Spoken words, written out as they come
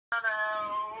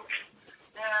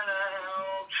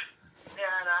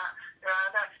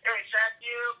It's a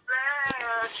new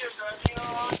place, it's a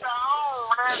new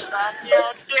dawn, it's a new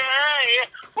day.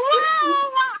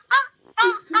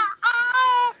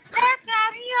 It's a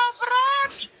new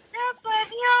branch, it's a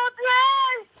new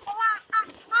day.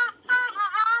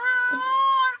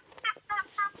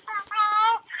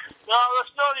 No,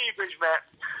 there's no new bridge, mate.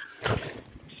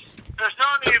 There's no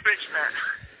new bridge, mate.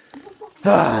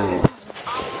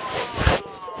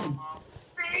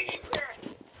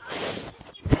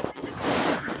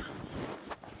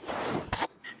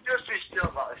 Just be still,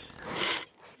 guys.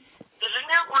 There's a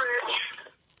new bridge.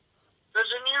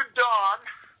 There's a new dawn.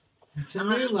 It's a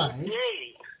new light.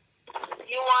 Day.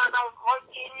 You want to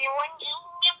fucking you want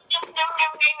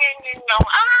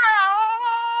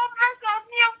oh, there's a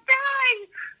new day.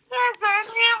 There's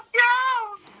a new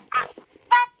dawn.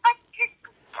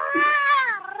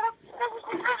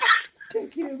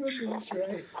 Take care of this,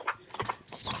 right?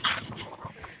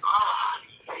 Oh,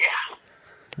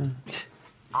 yeah.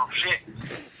 Oh, shit.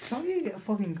 Can't you get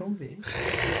fucking comfy?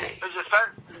 There's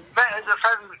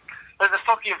a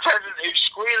fucking pheasant who's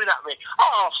squealing at me.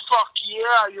 Oh, fuck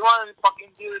yeah, you want to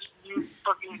fucking do this new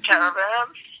fucking caravan?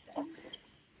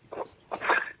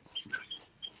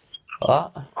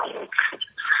 What?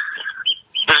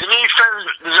 There's a new pheasant.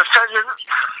 There's a pheasant.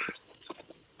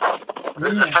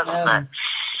 There's a pheasant there.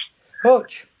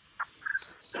 Hutch.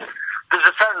 There's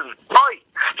a pheasant. Oi!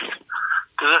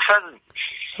 There's a pheasant.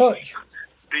 Hutch.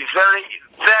 Be very,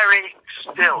 very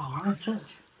still. Oh, nice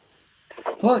Hutch.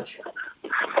 Hutch.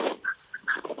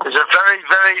 There's a very,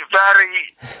 very, very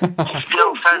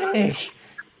still pheasant.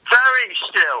 Very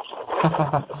still.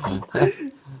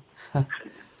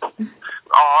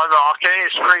 Oh no, I can hear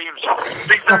screams.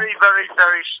 Be very, very,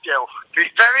 very still. Be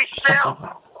very still.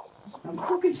 I'm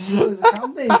fucking still as I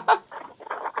can be.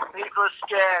 People are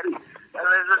scared. And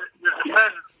there's a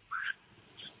pheasant.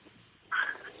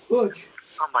 Hutch.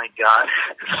 Oh my god.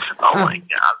 Oh my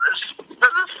god. There's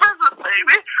a pheasant,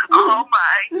 baby. Oh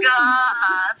my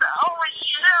god. Oh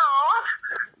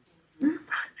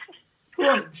yeah.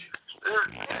 Hutch.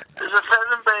 There's a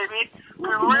pheasant, baby. Be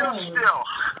real still.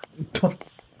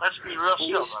 Let's be real What are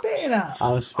you still. spitting at? I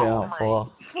was spitting out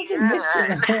for. You fucking missed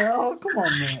it there. Oh, come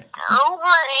on, mate. Oh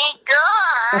my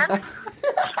god.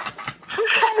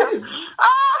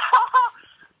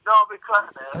 No, because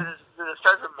there's a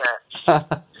pheasant there.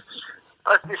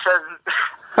 Let's be pheasant.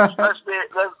 Let's be a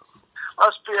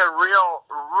real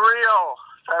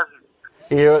pheasant.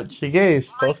 Here, what you get,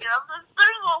 Oh my stuff. god,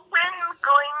 there's a wind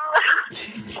going.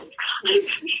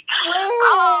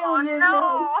 Oh,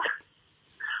 no.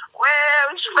 Well,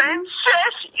 it's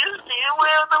fantastic, isn't it?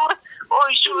 Well,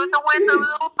 it's the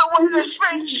wind is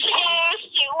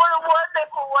fantastic. What a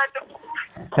wonderful.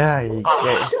 Yeah, you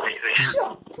get. Shut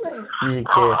up, You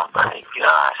Oh get. my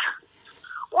god.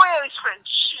 Well, it's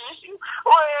fantastic.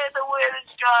 Well, the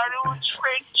weather's got it's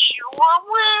fantastic. Well,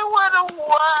 what a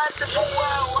wonderful,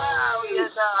 wow, you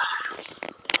know.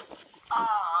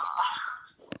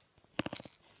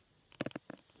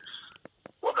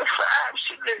 What a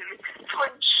absolutely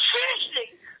fantastic.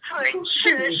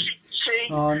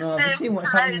 Oh no, have you seen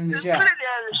what's happening in the jet?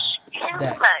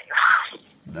 Deck.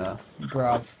 No.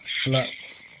 Bruv. Look.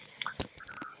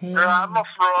 I'm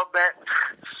off-road, mate.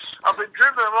 I've been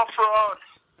dribbling off-road.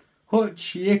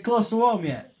 Hutch, you close to home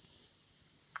yet?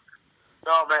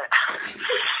 No, mate.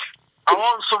 I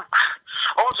want some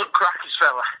crackers,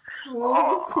 fella.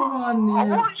 Oh, come on, I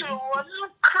you. want some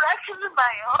crackers,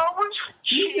 mate. I want some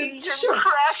cheese and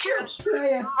crackers.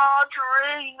 Player.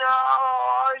 Margarine.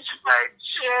 Oh, it's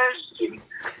fantastic.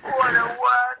 What a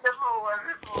wonderful.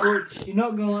 Hutch, you're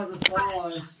not gonna like the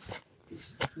flowers.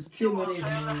 There's too many of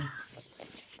them.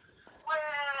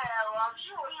 Well, I'm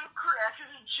sure some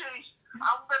crackers and cheese.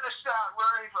 I'm gonna start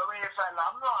running from here, fella.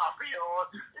 I'm not happy on.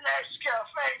 Let's go,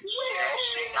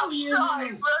 fantastic. I'm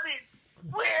starting running.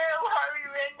 Well, hurry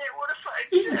in there. What a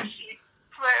fantastic.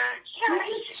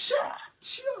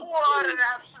 What an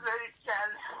absolute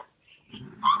talent.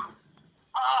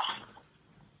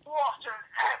 What an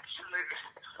absolute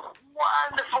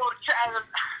wonderful talent.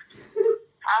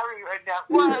 Harry right now.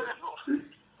 Wonderful.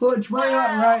 Hutch, where you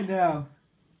at right now?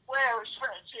 Well, it's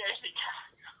fantastic.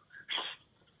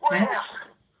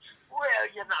 Well,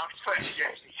 you're not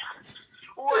fantastic.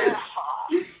 Well,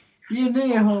 You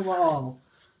near home at all?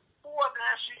 what an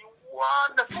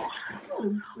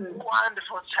absolutely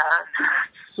wonderful time.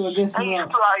 So I guess And you not.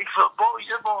 play for boys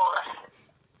and boys.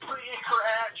 Pretty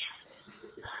crash.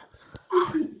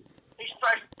 He's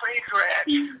played pretty crash.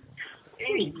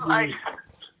 He's played.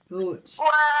 Hutch.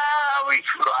 Wow,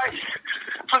 he's played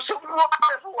for some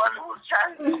wonderful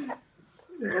time.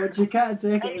 Oh, you can't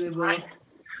take it anymore.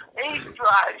 He's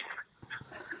played.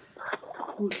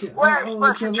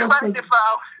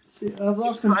 I've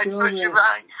lost control of it.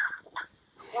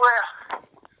 Where?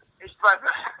 He's played.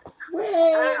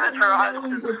 Where?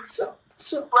 He's a top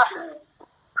player.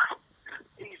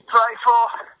 He's played for.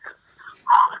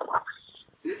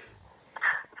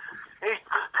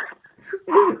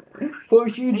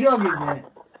 What's you jogging, mate?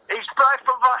 He's played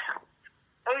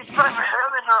for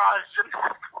Herman Horizon.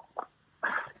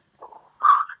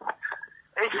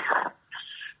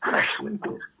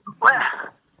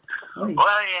 Well, you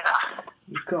know.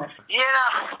 You cock. You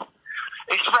know,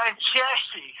 it's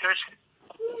fantastic because.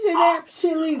 He's an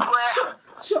absolute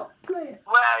top player.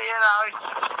 Well, you know,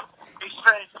 it's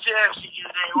fantastic,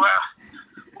 isn't it? Well,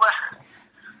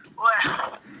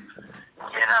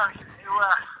 you know,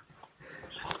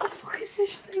 What the fuck is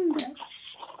this thing, man?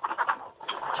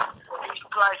 he's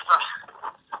played for.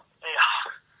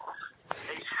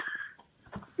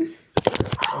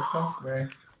 Fuck off, man.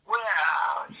 Well,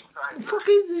 he's What played the for. fuck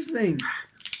is this thing?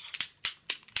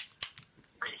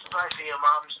 He's played for your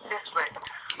mum's tits, mate.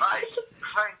 It's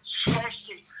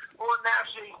fantastic. Oh, now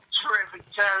she's terrific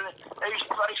talent. He's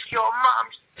played for your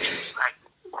mum's tits, mate.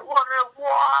 What a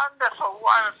wonderful,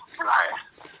 wonderful player.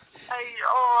 Hey,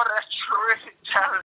 oh, that's terrific talent.